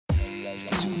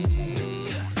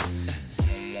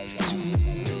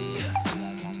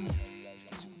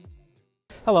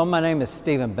Hello, my name is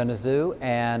Stephen Benezue,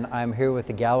 and I'm here with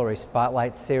the Gallery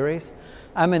Spotlight Series.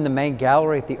 I'm in the main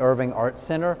gallery at the Irving Art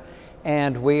Center,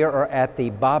 and we are at the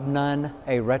Bob Nunn,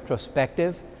 a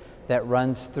retrospective that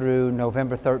runs through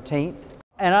November 13th.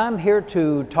 And I'm here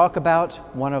to talk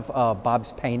about one of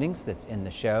Bob's paintings that's in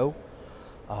the show.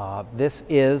 This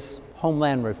is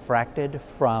Homeland Refracted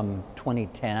from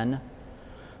 2010.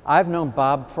 I've known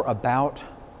Bob for about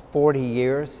 40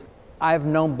 years. I've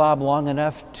known Bob long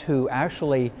enough to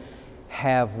actually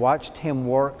have watched him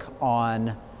work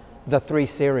on the 3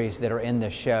 series that are in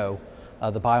this show.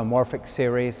 The biomorphic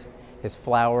series, his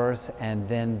flowers, and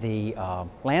then the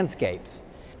landscapes.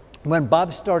 When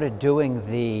Bob started doing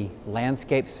the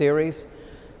landscape series,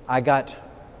 I got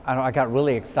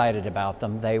really excited about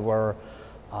them. They were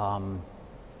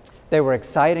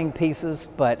exciting pieces,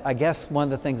 but I guess one of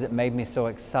the things that made me so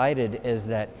excited is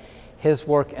that his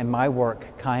work and my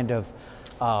work kind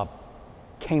of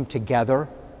came together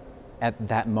at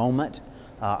that moment.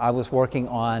 I was working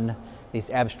on these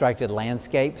abstracted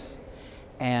landscapes,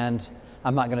 and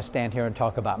I'm not going to stand here and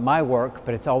talk about my work,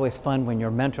 but it's always fun when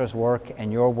your mentor's work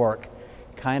and your work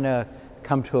kind of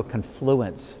come to a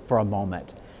confluence for a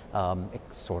moment. It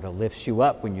sort of lifts you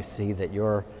up when you see that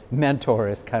your mentor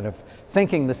is kind of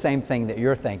thinking the same thing that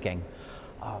you're thinking.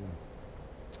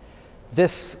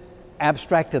 This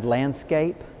abstracted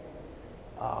landscape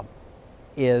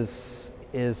is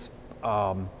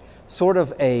sort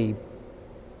of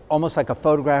almost like a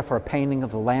photograph or a painting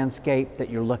of the landscape that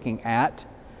you're looking at,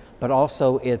 but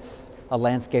also it's a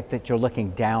landscape that you're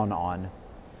looking down on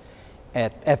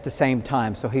at the same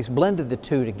time. So he's blended the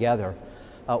two together.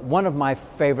 One of my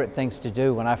favorite things to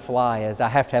do when I fly is I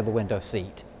have to have the window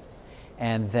seat,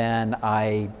 and then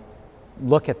I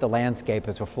look at the landscape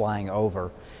as we're flying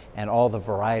over and all the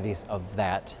varieties of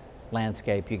that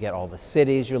landscape. You get all the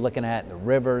cities you're looking at, the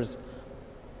rivers,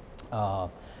 the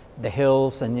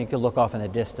hills, and you can look off in the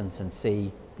distance and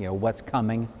see, what's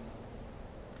coming.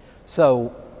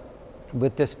 So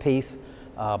with this piece,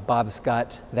 Bob's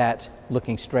got that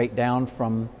looking straight down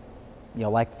from,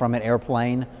 like from an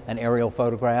airplane, an aerial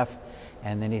photograph,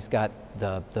 and then he's got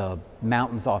the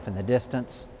mountains off in the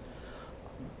distance.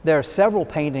 There are several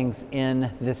paintings in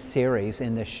this series,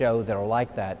 in this show, that are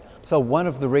like that. So one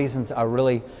of the reasons I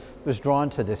really was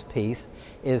drawn to this piece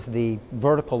is the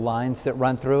vertical lines that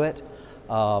run through it.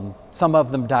 Some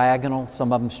of them diagonal,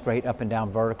 some of them straight up and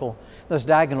down vertical. Those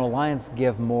diagonal lines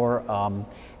give more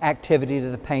activity to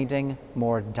the painting,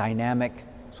 more dynamic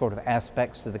sort of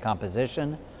aspects to the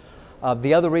composition.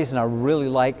 The other reason I really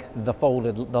like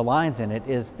the lines in it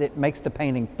is it makes the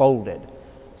painting folded,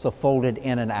 so folded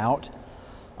in and out.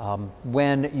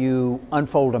 When you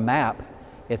unfold a map,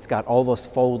 it's got all those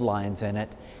fold lines in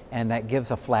it, and that gives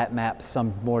a flat map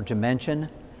some more dimension.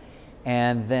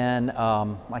 And then,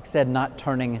 like I said, not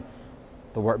turning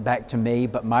the work back to me,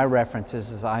 but my references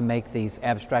is I make these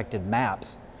abstracted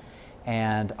maps,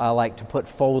 and I like to put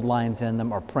fold lines in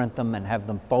them or print them and have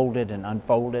them folded and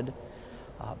unfolded.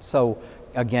 So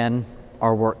again,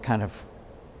 our work kind of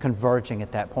converging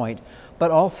at that point,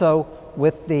 but also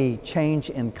with the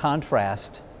change in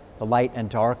contrast, the light and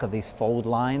dark of these fold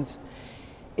lines,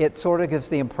 it sort of gives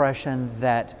the impression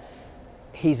that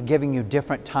he's giving you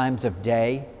different times of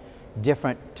day,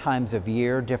 different times of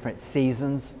year, different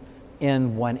seasons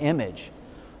in one image.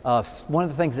 One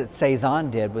of the things that Cezanne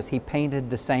did was he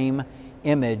painted the same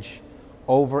image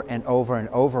over and over and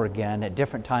over again at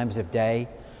different times of day,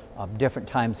 different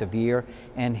times of year,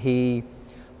 and he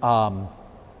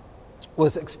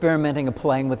was experimenting and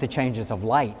playing with the changes of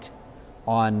light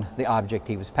on the object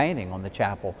he was painting, on the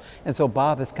chapel. And so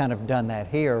Bob has kind of done that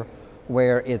here,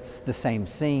 where it's the same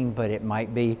scene, but it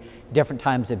might be different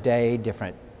times of day,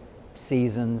 different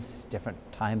seasons, different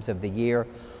times of the year.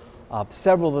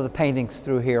 Several of the paintings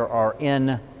through here are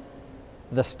in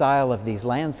the style of these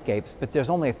landscapes, but there's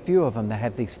only a few of them that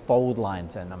have these fold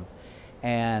lines in them.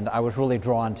 And I was really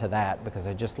drawn to that because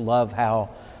I just love how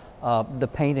the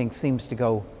painting seems to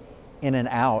go in and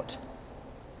out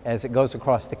as it goes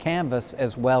across the canvas,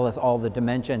 as well as all the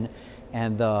dimension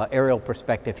and the aerial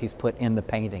perspective he's put in the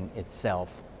painting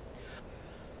itself.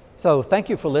 So thank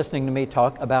you for listening to me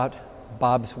talk about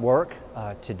Bob's work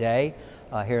today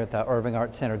here at the Irving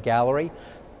Art Center Gallery.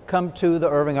 Come to the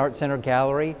Irving Art Center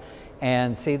Gallery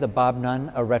and see the Bob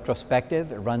Nunn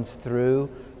retrospective. It runs through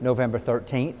November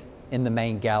 13th in the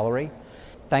main gallery.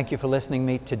 Thank you for listening to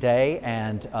me today,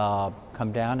 and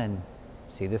come down and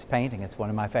see this painting. It's one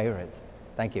of my favorites.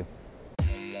 Thank you.